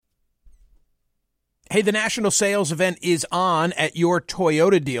Hey, the national sales event is on at your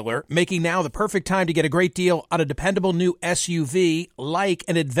Toyota dealer, making now the perfect time to get a great deal on a dependable new SUV like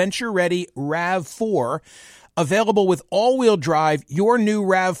an adventure-ready RAV4. Available with all-wheel drive, your new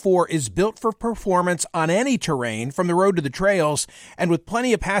RAV4 is built for performance on any terrain, from the road to the trails, and with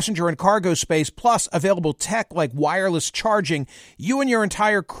plenty of passenger and cargo space, plus available tech like wireless charging, you and your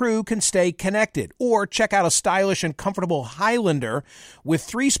entire crew can stay connected. Or check out a stylish and comfortable Highlander with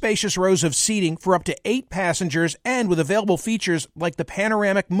 3 spacious rows of seating for up to 8 passengers and with available features like the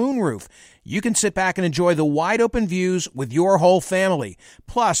panoramic moonroof. You can sit back and enjoy the wide-open views with your whole family.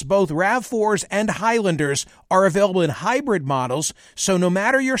 Plus, both RAV4s and Highlanders are available in hybrid models, so no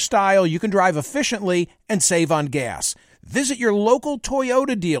matter your style, you can drive efficiently and save on gas. Visit your local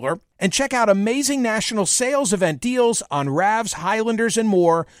Toyota dealer and check out amazing national sales event deals on RAVs, Highlanders, and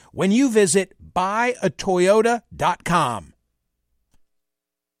more when you visit buyatoyota.com.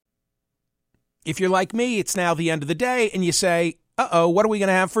 If you're like me, it's now the end of the day and you say, uh-oh, what are we going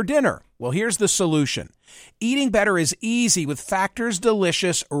to have for dinner? Well, here's the solution. Eating better is easy with Factor's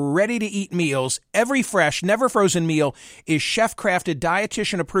delicious, ready-to-eat meals. Every fresh, never frozen meal is chef-crafted,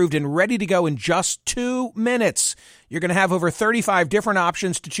 dietitian-approved, and ready to go in just 2 minutes. You're going to have over 35 different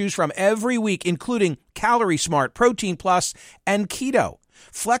options to choose from every week, including Calorie Smart, Protein Plus, and Keto.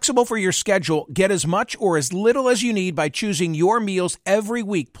 Flexible for your schedule, get as much or as little as you need by choosing your meals every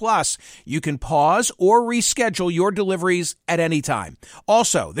week. Plus, you can pause or reschedule your deliveries at any time.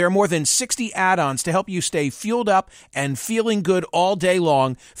 Also, there are more than 60 add-ons to help you stay fueled up and feeling good all day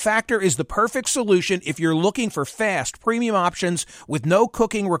long. Factor is the perfect solution if you're looking for fast, premium options with no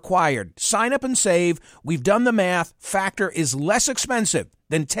cooking required. Sign up and save. We've done the math. Factor is less expensive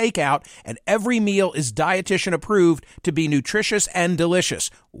than takeout, and every meal is dietitian approved to be nutritious and delicious.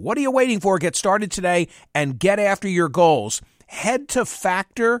 What are you waiting for? Get started today and get after your goals. Head to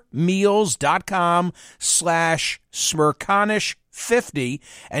factormeals.com/Smerconish50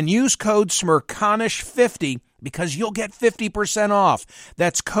 and use code Smerconish50 because you'll get 50% off.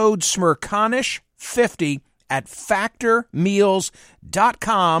 That's code Smerconish50 at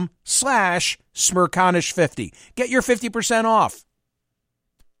factormeals.com/Smerconish50. Get your 50% off.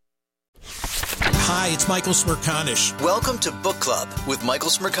 Hi, it's Michael Smerconish. Welcome to Book Club with Michael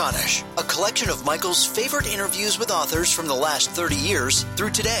Smerconish, a collection of Michael's favorite interviews with authors from the last 30 years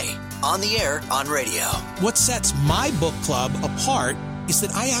through today, on the air, on radio. What sets my book club apart is that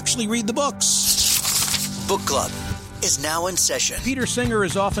I actually read the books. Book Club is now in session. Peter Singer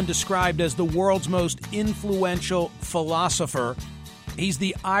is often described as the world's most influential philosopher. He's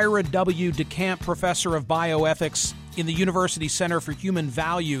the Ira W. DeCamp Professor of Bioethics in the University Center for Human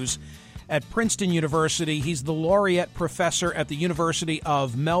Values at Princeton University. He's the laureate professor at the University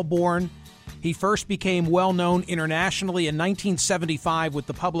of Melbourne. He first became well-known internationally in 1975 with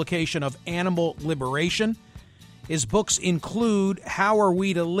the publication of Animal Liberation. His books include How Are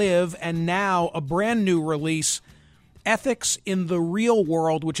We to Live, and now a brand new release, Ethics in the Real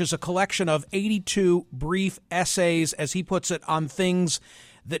World, which is a collection of 82 brief essays, as he puts it, on things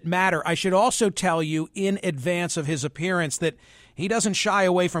that matter. I should also tell you in advance of his appearance that he doesn't shy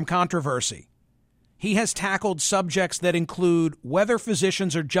away from controversy. He has tackled subjects that include whether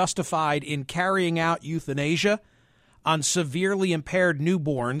physicians are justified in carrying out euthanasia on severely impaired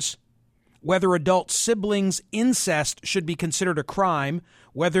newborns, whether adult siblings incest should be considered a crime,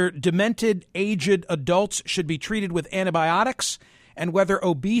 whether demented, aged adults should be treated with antibiotics, and whether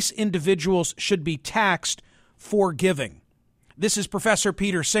obese individuals should be taxed for giving. This is Professor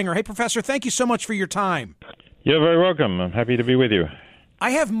Peter Singer. Hey, Professor, thank you so much for your time. You're very welcome. I'm happy to be with you.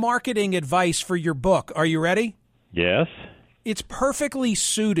 I have marketing advice for your book. Are you ready? Yes. It's perfectly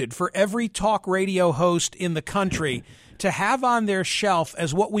suited for every talk radio host in the country to have on their shelf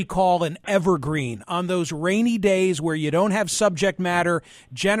as what we call an evergreen on those rainy days where you don't have subject matter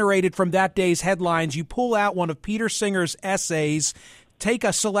generated from that day's headlines. You pull out one of Peter Singer's essays, take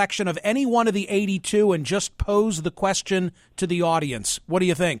a selection of any one of the 82, and just pose the question to the audience. What do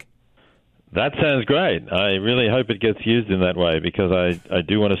you think? That sounds great. I really hope it gets used in that way because I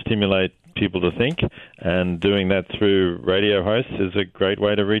do want to stimulate people to think, and doing that through radio hosts is a great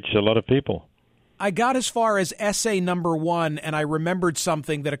way to reach a lot of people. I got as far as essay number 1, and I remembered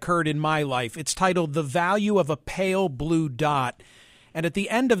something that occurred in my life. It's titled The Value of a Pale Blue Dot. And at the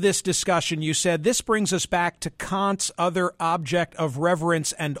end of this discussion, you said, this brings us back to Kant's other object of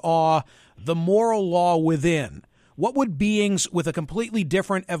reverence and awe, the moral law within. What would beings with a completely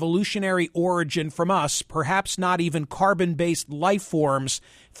different evolutionary origin from us, perhaps not even carbon-based life forms,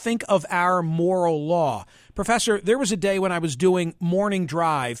 think of our moral law? Professor, there was a day when I was doing morning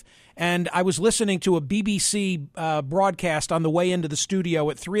drive, and I was listening to a BBC broadcast on the way into the studio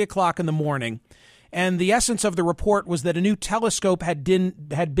at 3 o'clock in the morning, And the essence of the report was that a new telescope had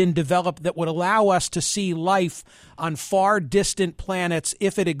been developed that would allow us to see life on far distant planets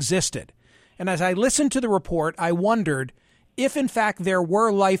if it existed. And as I listened to the report, I wondered if, in fact, there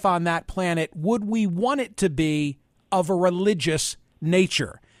were life on that planet, would we want it to be of a religious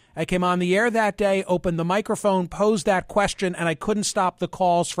nature? I came on the air that day, opened the microphone, posed that question, and I couldn't stop the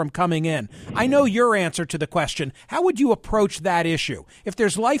calls from coming in. I know your answer to the question. How would you approach that issue? If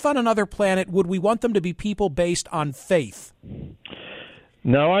there's life on another planet, would we want them to be people based on faith?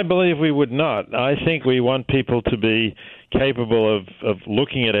 No, I believe we would not. I think we want people to be capable of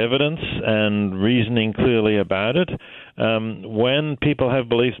looking at evidence and reasoning clearly about it. When people have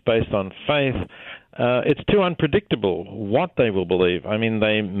beliefs based on faith, it's too unpredictable what they will believe. I mean,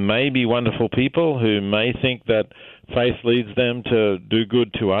 they may be wonderful people who may think that faith leads them to do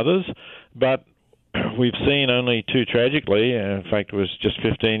good to others, but we've seen only too tragically, in fact, it was just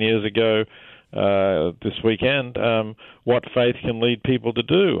 15 years ago this weekend, what faith can lead people to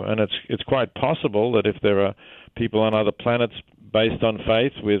do. And it's quite possible that if there are people on other planets based on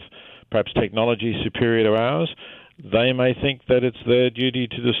faith with perhaps technology superior to ours, they may think that it's their duty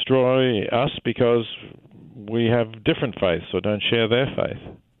to destroy us because we have different faiths or don't share their faith.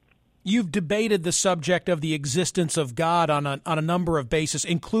 You've debated the subject of the existence of God on a number of bases,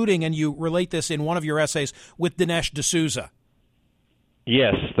 including, and you relate this in one of your essays, with Dinesh D'Souza.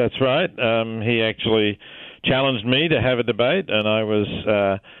 Yes, that's right. He actually challenged me to have a debate, and I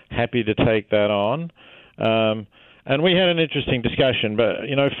was happy to take that on. And we had an interesting discussion. But,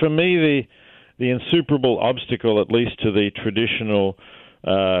 you know, for me, the insuperable obstacle, at least to the traditional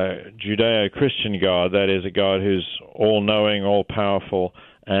Judeo-Christian God, that is a God who's all-knowing, all-powerful,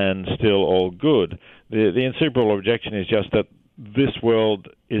 and still all good, the insuperable objection is just that this world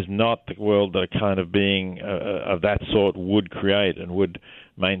is not the world that a kind of being of that sort would create and would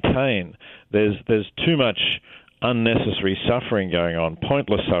maintain. There's too much unnecessary suffering going on,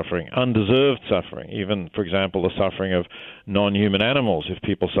 pointless suffering, undeserved suffering, even, for example, the suffering of non-human animals. If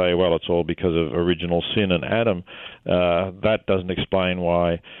people say, well, it's all because of original sin and Adam, that doesn't explain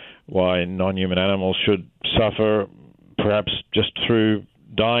why non-human animals should suffer, perhaps just through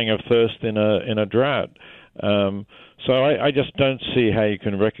dying of thirst in a drought. So I just don't see how you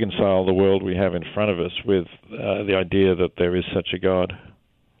can reconcile the world we have in front of us with the idea that there is such a God.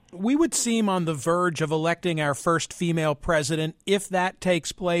 We would seem on the verge of electing our first female president. If that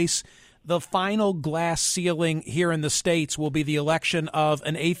takes place, the final glass ceiling here in the States will be the election of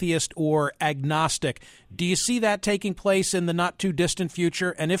an atheist or agnostic. Do you see that taking place in the not-too-distant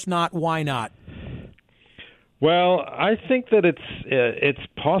future? And if not, why not? Well, I think that it's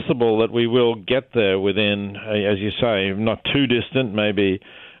possible that we will get there within, as you say, not too distant, maybe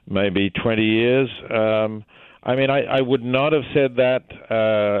 20 years. I mean, I would not have said that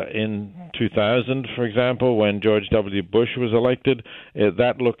in 2000, for example, when George W. Bush was elected.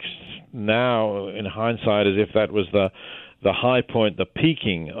 That looks now, in hindsight, as if that was the high point, the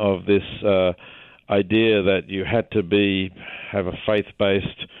peaking of this idea that you had to have a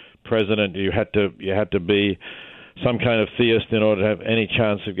faith-based president. You had to be some kind of theist in order to have any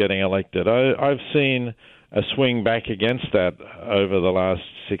chance of getting elected. I've seen a swing back against that over the last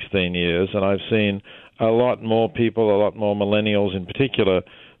 16 years, and I've seen a lot more people, a lot more millennials in particular,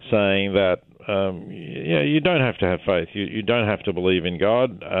 saying that you don't have to have faith. You don't have to believe in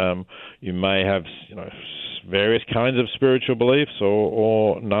God. You may have various kinds of spiritual beliefs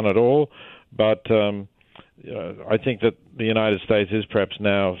or none at all, but I think that the United States is perhaps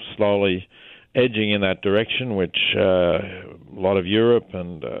now slowly edging in that direction, which a lot of Europe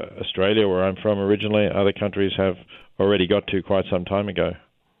and Australia, where I'm from originally, other countries have already got to quite some time ago.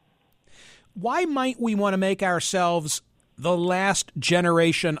 Why might we want to make ourselves the last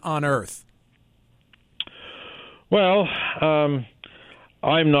generation on Earth? Well,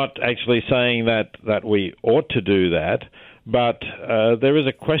 I'm not actually saying that we ought to do that, but there is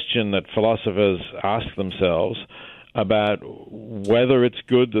a question that philosophers ask themselves about whether it's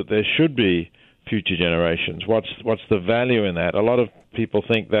good that there should be future generations. What's the value in that? A lot of people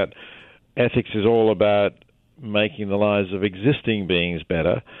think that ethics is all about making the lives of existing beings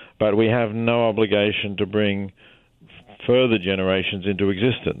better, but we have no obligation to bring further generations into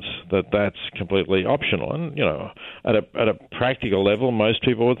existence. That's completely optional. And, at a practical level, most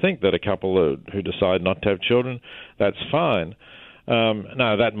people would think that a couple who decide not to have children, that's fine.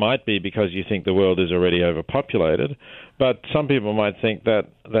 Now, that might be because you think the world is already overpopulated, but some people might think that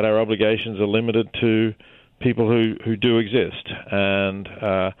our obligations are limited to people who do exist. And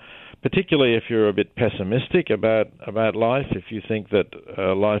particularly if you're a bit pessimistic about life, if you think that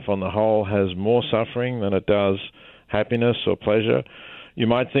life on the whole has more suffering than it does happiness or pleasure, you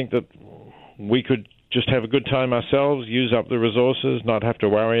might think that we could just have a good time ourselves, use up the resources, not have to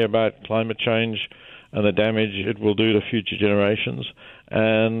worry about climate change and the damage it will do to future generations,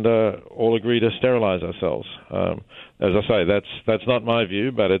 and all agree to sterilize ourselves. As I say, that's not my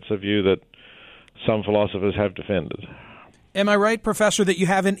view, but it's a view that some philosophers have defended. Am I right, Professor, that you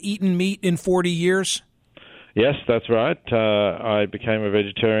haven't eaten meat in 40 years? Yes, that's right. I became a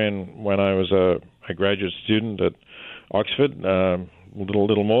vegetarian when I was a graduate student at Oxford, a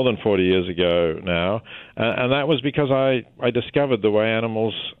little more than 40 years ago now, and that was because I discovered the way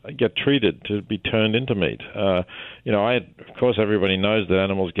animals get treated to be turned into meat. Of course, everybody knows that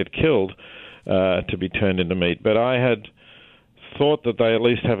animals get killed to be turned into meat, but I had thought that they at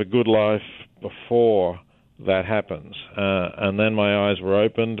least have a good life before that happens. And then my eyes were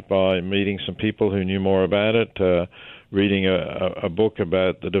opened by meeting some people who knew more about it, reading a book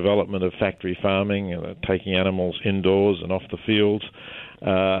about the development of factory farming, taking animals indoors and off the fields.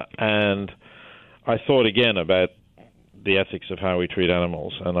 And I thought again about the ethics of how we treat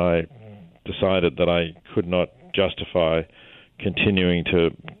animals, and I decided that I could not justify continuing to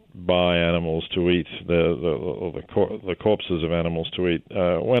buy animals to eat, the corpses of animals to eat,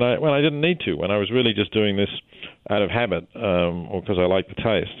 when I didn't need to, when I was really just doing this out of habit or because I like the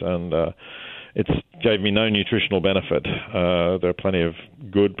taste. And it gave me no nutritional benefit. There are plenty of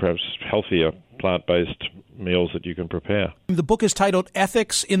good, perhaps healthier, plant-based meals that you can prepare. The book is titled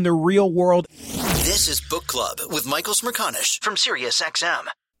Ethics in the Real World. This is Book Club with Michael Smerconish from SiriusXM.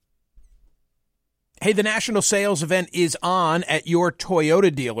 Hey, the national sales event is on at your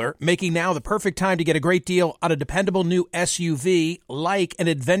Toyota dealer, making now the perfect time to get a great deal on a dependable new SUV like an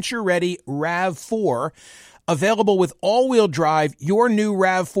adventure-ready RAV4. Available with all-wheel drive, your new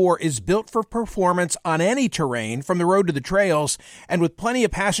RAV4 is built for performance on any terrain, from the road to the trails, and with plenty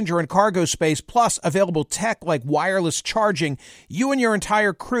of passenger and cargo space, plus available tech like wireless charging, you and your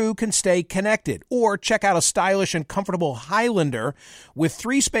entire crew can stay connected. Or check out a stylish and comfortable Highlander with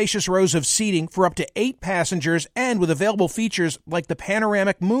 3 spacious rows of seating for up to 8 passengers, and with available features like the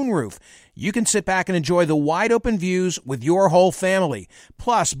panoramic moonroof. You can sit back and enjoy the wide-open views with your whole family.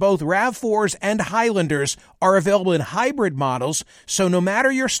 Plus, both RAV4s and Highlanders are available in hybrid models, so no matter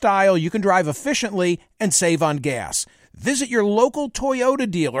your style, you can drive efficiently and save on gas. Visit your local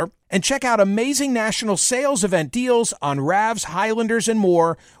Toyota dealer and check out amazing national sales event deals on RAVs, Highlanders, and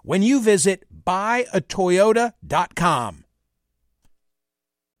more when you visit buyatoyota.com.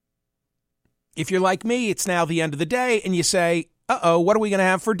 If you're like me, it's now the end of the day, and you say, what are we going to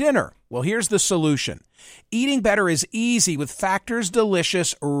have for dinner? Well, here's the solution. Eating better is easy with Factor's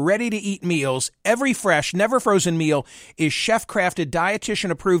delicious, ready-to-eat meals. Every fresh, never-frozen meal is chef-crafted,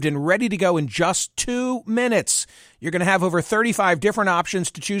 dietitian-approved, and ready to go in just 2 minutes. You're going to have over 35 different options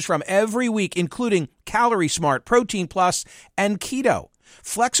to choose from every week, including Calorie Smart, Protein Plus, and Keto.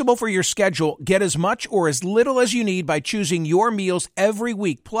 Flexible for your schedule, get as much or as little as you need by choosing your meals every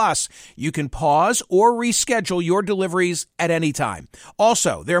week. Plus, you can pause or reschedule your deliveries at any time.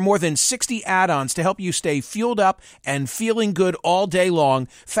 Also, there are more than 60 add-ons to help you stay fueled up and feeling good all day long.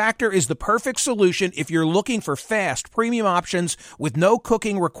 Factor is the perfect solution if you're looking for fast, premium options with no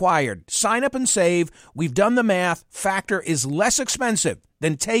cooking required. Sign up and save. We've done the math. Factor is less expensive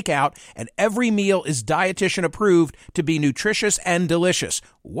than takeout, and every meal is dietitian approved to be nutritious and delicious.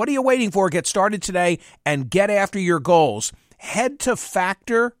 What are you waiting for? Get started today and get after your goals. Head to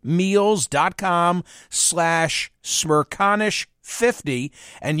factormeals.com/Smerconish50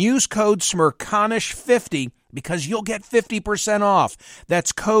 and use code Smerconish50 because you'll get 50% off.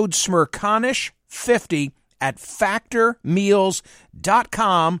 That's code Smerconish50 at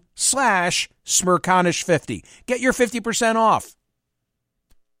factormeals.com/Smerconish50. Get your 50% off.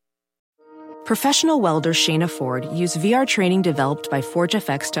 Professional welder Shayna Ford used VR training developed by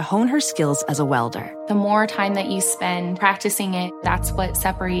ForgeFX to hone her skills as a welder. The more time that you spend practicing it, that's what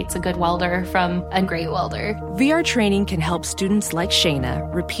separates a good welder from a great welder. VR training can help students like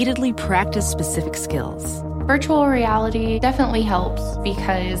Shayna repeatedly practice specific skills. Virtual reality definitely helps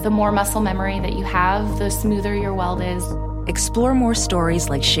because the more muscle memory that you have, the smoother your weld is. Explore more stories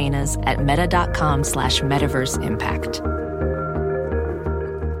like Shayna's at meta.com/metaverseimpact.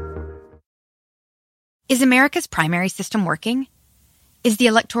 Is America's primary system working? Is the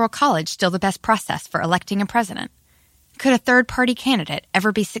Electoral College still the best process for electing a president? Could a third-party candidate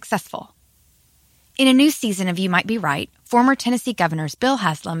ever be successful? In a new season of You Might Be Right, former Tennessee governors Bill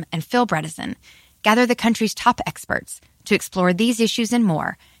Haslam and Phil Bredesen gather the country's top experts to explore these issues and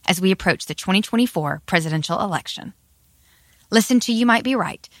more as we approach the 2024 presidential election. Listen to You Might Be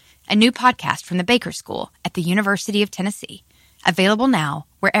Right, a new podcast from the Baker School at the University of Tennessee, available now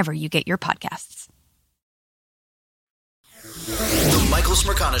wherever you get your podcasts. The Michael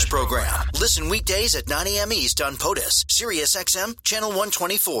Smerconish Program. Listen weekdays at 9 a.m. East on POTUS, SiriusXM, Channel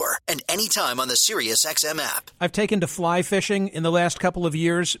 124, and anytime on the SiriusXM app. I've taken to fly fishing in the last couple of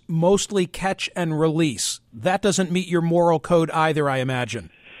years, mostly catch and release. That doesn't meet your moral code either, I imagine.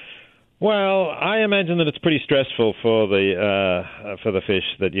 Well, I imagine that it's pretty stressful for the fish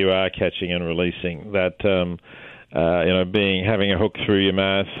that you are catching and releasing. That having a hook through your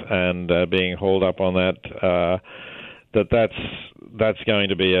mouth and being hauled up on that. That's going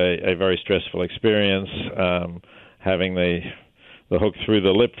to be a very stressful experience. Having the hook through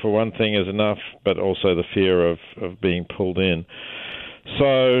the lip for one thing is enough, but also the fear of being pulled in.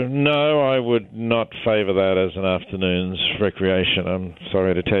 So, no, I would not favor that as an afternoon's recreation. I'm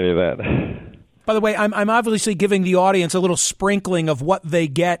sorry to tell you that. By the way, I'm obviously giving the audience a little sprinkling of what they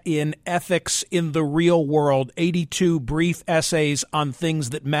get in Ethics in the Real World, 82 brief essays on things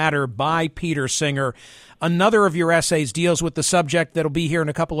that matter by Peter Singer. Another of your essays deals with the subject that'll be here in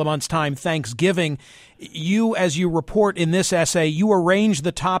a couple of months' time, Thanksgiving. You, as you report in this essay, you arrange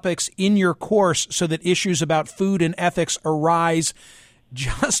the topics in your course so that issues about food and ethics arise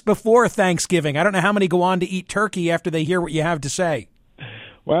just before Thanksgiving. I don't know how many go on to eat turkey after they hear what you have to say.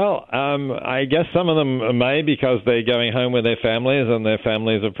 Well, I guess some of them may because they're going home with their families, and their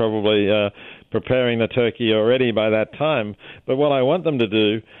families are probably preparing the turkey already by that time. But what I want them to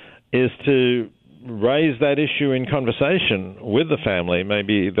do is to raise that issue in conversation with the family.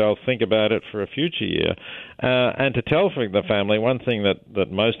 Maybe they'll think about it for a future year. And to tell for the family, one thing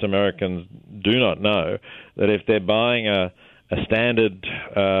that most Americans do not know, that if they're buying a standard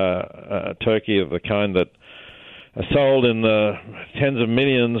turkey of the kind that are sold in the tens of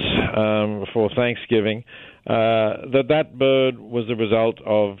millions before Thanksgiving, that bird was the result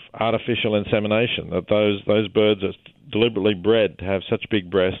of artificial insemination, that those birds are deliberately bred to have such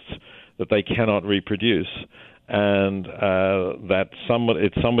big breasts that they cannot reproduce, and that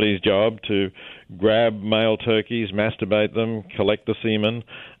it's somebody's job to grab male turkeys, masturbate them, collect the semen,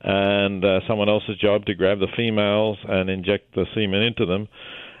 and someone else's job to grab the females and inject the semen into them.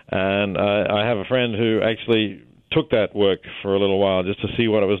 And I have a friend who actually took that work for a little while just to see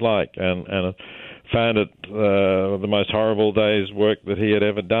what it was like, and found it the most horrible day's work that he had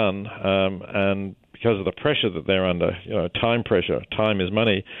ever done. And because of the pressure that they're under, time pressure, time is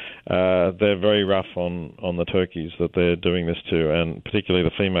money, they're very rough on the turkeys that they're doing this to, and particularly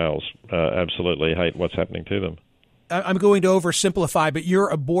the females absolutely hate what's happening to them. I'm going to oversimplify, but your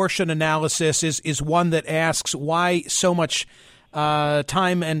abortion analysis is one that asks why so much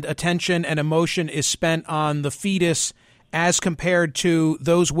time and attention and emotion is spent on the fetus as compared to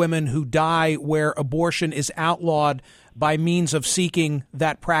those women who die where abortion is outlawed by means of seeking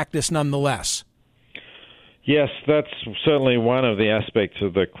that practice nonetheless. Yes, that's certainly one of the aspects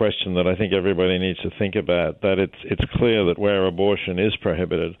of the question that I think everybody needs to think about, that it's clear that where abortion is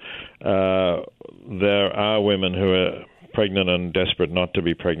prohibited, there are women who are pregnant and desperate not to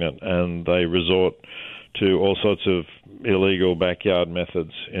be pregnant, and they resort to all sorts of illegal backyard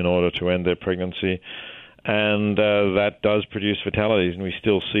methods in order to end their pregnancy. And that does produce fatalities, and we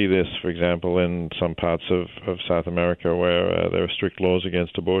still see this, for example, in some parts of South America where there are strict laws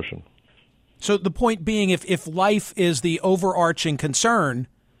against abortion. So the point being, if life is the overarching concern,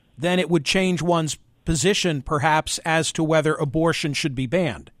 then it would change one's position, perhaps, as to whether abortion should be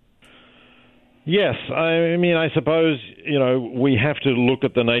banned. Yes, I mean, I suppose, we have to look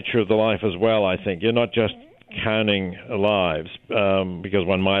at the nature of the life as well, I think. You're not just counting lives, because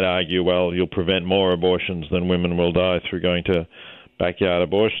one might argue, well, you'll prevent more abortions than women will die through going to backyard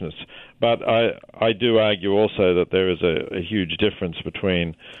abortionists. But I do argue also that there is a huge difference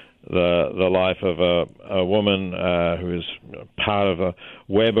between the life of a woman who is part of a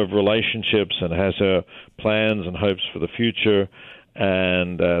web of relationships and has her plans and hopes for the future,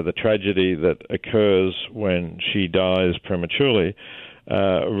 and the tragedy that occurs when she dies prematurely,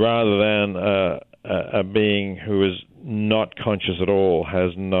 rather than a being who is not conscious at all,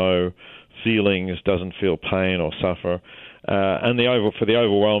 has no feelings, doesn't feel pain or suffer. And for the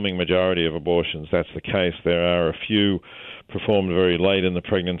overwhelming majority of abortions, that's the case. There are a few performed very late in the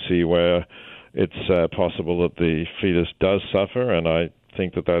pregnancy where it's possible that the fetus does suffer, and I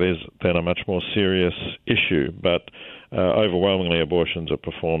think that is then a much more serious issue. But overwhelmingly, abortions are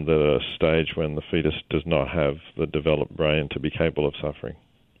performed at a stage when the fetus does not have the developed brain to be capable of suffering.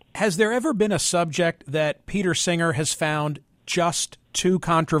 Has there ever been a subject that Peter Singer has found just too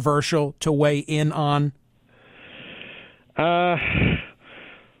controversial to weigh in on?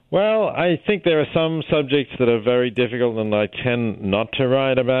 Well, I think there are some subjects that are very difficult and I tend not to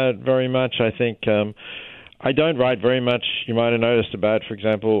write about very much. I think I don't write very much, you might have noticed, about, for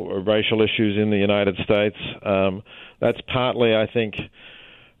example, racial issues in the United States. That's partly, I think,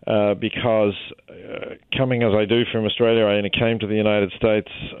 because coming as I do from Australia, I only came to the United States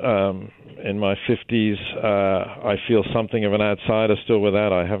in my 50s. I feel something of an outsider still with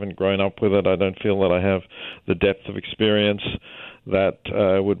that. I haven't grown up with it. I don't feel that I have the depth of experience that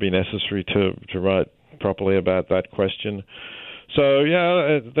would be necessary to write properly about that question. So,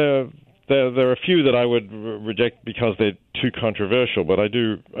 yeah, there are a few that I would reject because they're too controversial, but I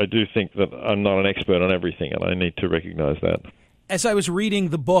do think that I'm not an expert on everything, and I need to recognize that. As I was reading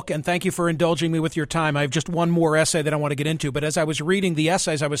the book, and thank you for indulging me with your time, I have just one more essay that I want to get into, but as I was reading the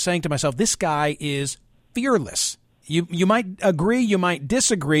essays, I was saying to myself, this guy is fearless. You might agree, you might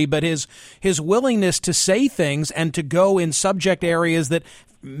disagree, but his willingness to say things and to go in subject areas that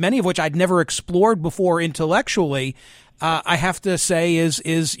many of which I'd never explored before intellectually, I have to say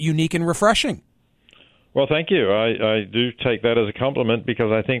is unique and refreshing. Well, thank you. I do take that as a compliment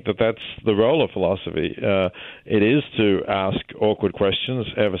because I think that that's the role of philosophy. It is to ask awkward questions.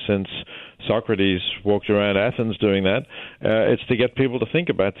 Ever since Socrates walked around Athens doing that, it's to get people to think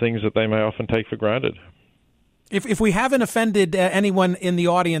about things that they may often take for granted. If we haven't offended anyone in the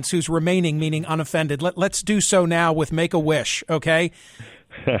audience who's remaining, meaning unoffended, let's do so now with Make a Wish, okay?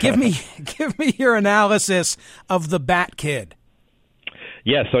 Give me your analysis of the Bat Kid.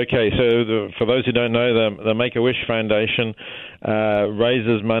 Yes, okay. So for those who don't know, the Make-A-Wish Foundation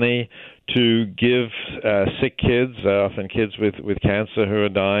raises money to give sick kids, often kids with cancer who are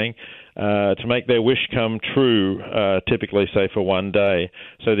dying, to make their wish come true, typically, say, for one day.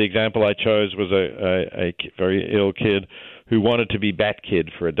 So the example I chose was a very ill kid who wanted to be Bat Kid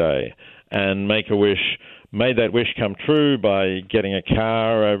for a day, and Make-A-Wish made that wish come true by getting a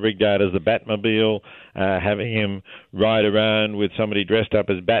car rigged out as the Batmobile, having him ride around with somebody dressed up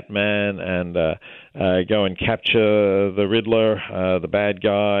as Batman and go and capture the Riddler, the bad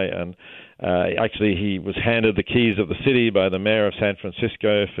guy. And actually, he was handed the keys of the city by the mayor of San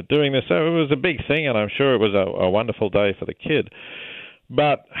Francisco for doing this. So it was a big thing, and I'm sure it was a wonderful day for the kid.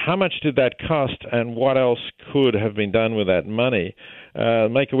 But how much did that cost, and what else could have been done with that money?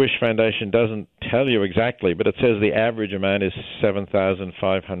 Make-A-Wish Foundation doesn't tell you exactly, but it says the average amount is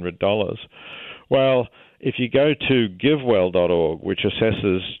 $7,500. Well, if you go to GiveWell.org, which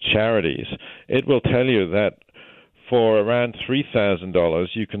assesses charities, it will tell you that for around $3,000,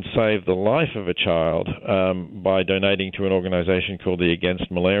 you can save the life of a child by donating to an organization called the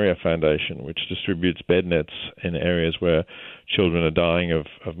Against Malaria Foundation, which distributes bed nets in areas where children are dying of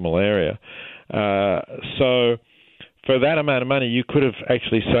malaria. So for that amount of money, you could have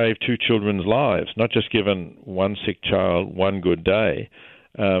actually saved two children's lives, not just given one sick child one good day.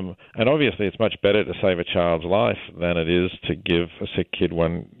 And obviously, it's much better to save a child's life than it is to give a sick kid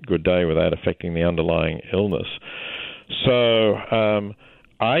one good day without affecting the underlying illness. So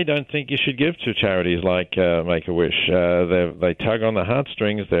I don't think you should give to charities like Make-A-Wish. They tug on the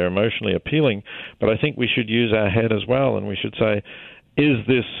heartstrings. They're emotionally appealing. But I think we should use our head as well, and we should say, is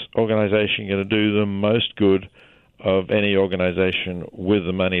this organization going to do the most good of any organization with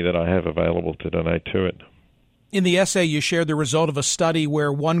the money that I have available to donate to it? In the essay, you shared the result of a study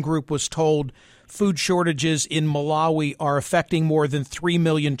where one group was told food shortages in Malawi are affecting more than 3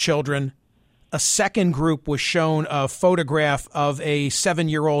 million children. A second group was shown a photograph of a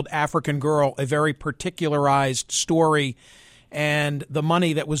 7-year-old African girl, a very particularized story, and the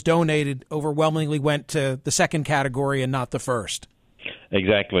money that was donated overwhelmingly went to the second category and not the first.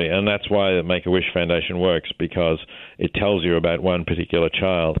 Exactly, and that's why the Make-A-Wish Foundation works, because it tells you about one particular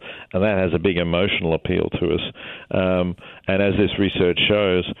child, and that has a big emotional appeal to us. And as this research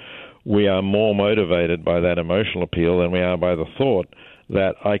shows, we are more motivated by that emotional appeal than we are by the thought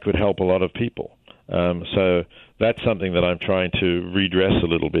that I could help a lot of people. So that's something that I'm trying to redress a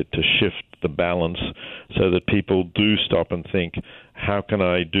little bit, to shift the balance so that people do stop and think, how can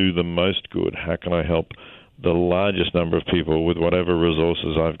I do the most good? How can I help the largest number of people with whatever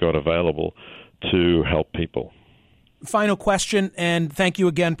resources I've got available to help people? Final question, and thank you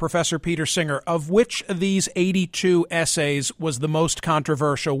again, Professor Peter Singer. Of which of these 82 essays was the most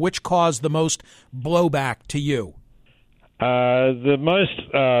controversial? Which caused the most blowback to you? The most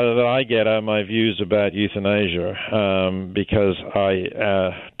that I get are my views about euthanasia, because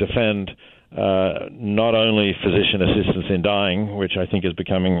I defend not only physician assistance in dying, which I think is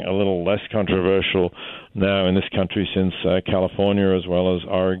becoming a little less controversial now in this country since California as well as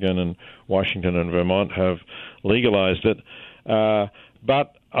Oregon and Washington and Vermont have legalized it,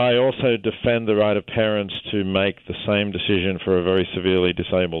 but I also defend the right of parents to make the same decision for a very severely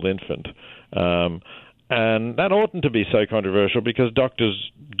disabled infant. And that oughtn't to be so controversial because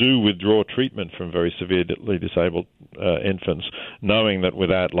doctors do withdraw treatment from very severely disabled infants, knowing that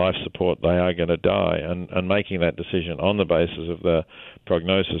without life support they are going to die, and making that decision on the basis of the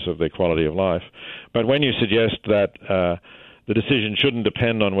prognosis of their quality of life. But when you suggest that the decision shouldn't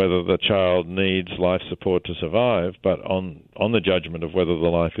depend on whether the child needs life support to survive, but on the judgment of whether the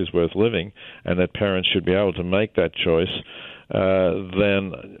life is worth living, and that parents should be able to make that choice,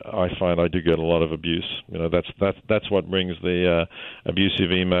 then I find I do get a lot of abuse. That's what brings the abusive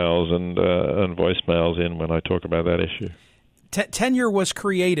emails and voicemails in when I talk about that issue. Tenure was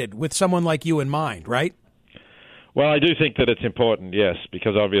created with someone like you in mind, right? Well, I do think that it's important, yes,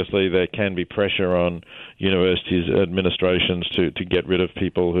 because obviously there can be pressure on universities' administrations to get rid of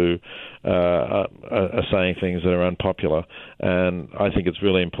people who are saying things that are unpopular. And I think it's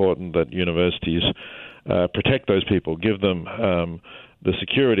really important that universities protect those people, give them the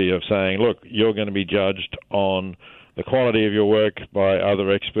security of saying, look, you're going to be judged on the quality of your work by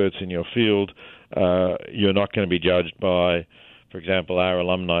other experts in your field. You're not going to be judged by, for example, our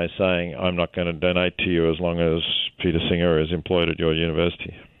alumni saying, I'm not going to donate to you as long as Peter Singer is employed at your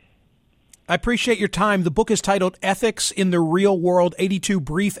university. I appreciate your time. The book is titled Ethics in the Real World, 82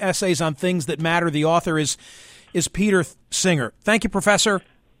 Brief Essays on Things That Matter. The author is Peter Singer. Thank you, Professor.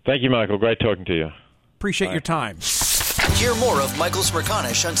 Thank you, Michael. Great talking to you. Appreciate your time. Hear more of Michael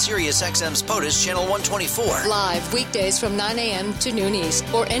Smerconish on SiriusXM's POTUS Channel 124. Live weekdays from 9 a.m. to noon East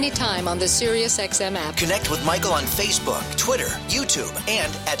or anytime on the SiriusXM app. Connect with Michael on Facebook, Twitter, YouTube,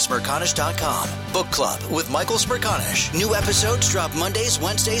 and at Smerconish.com. Book Club with Michael Smerconish. New episodes drop Mondays,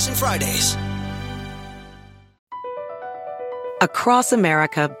 Wednesdays, and Fridays. Across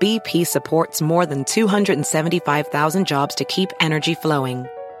America, BP supports more than 275,000 jobs to keep energy flowing.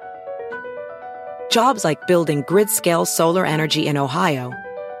 Jobs like building grid-scale solar energy in Ohio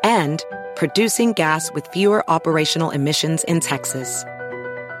and producing gas with fewer operational emissions in Texas.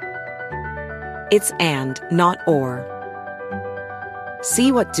 It's and, not or.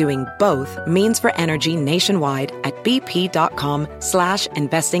 See what doing both means for energy nationwide at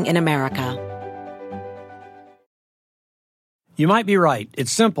bp.com/investing in America. You might be right.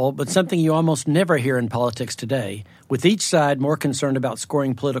 It's simple, but something you almost never hear in politics today, with each side more concerned about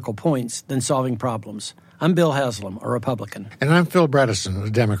scoring political points than solving problems. I'm Bill Haslam, a Republican. And I'm Phil Bredesen, a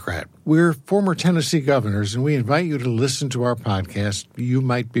Democrat. We're former Tennessee governors, and we invite you to listen to our podcast, You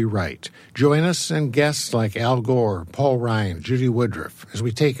Might Be Right. Join us and guests like Al Gore, Paul Ryan, Judy Woodruff, as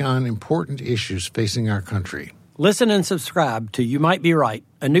we take on important issues facing our country. Listen and subscribe to You Might Be Right,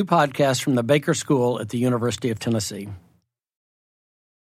 a new podcast from the Baker School at the University of Tennessee.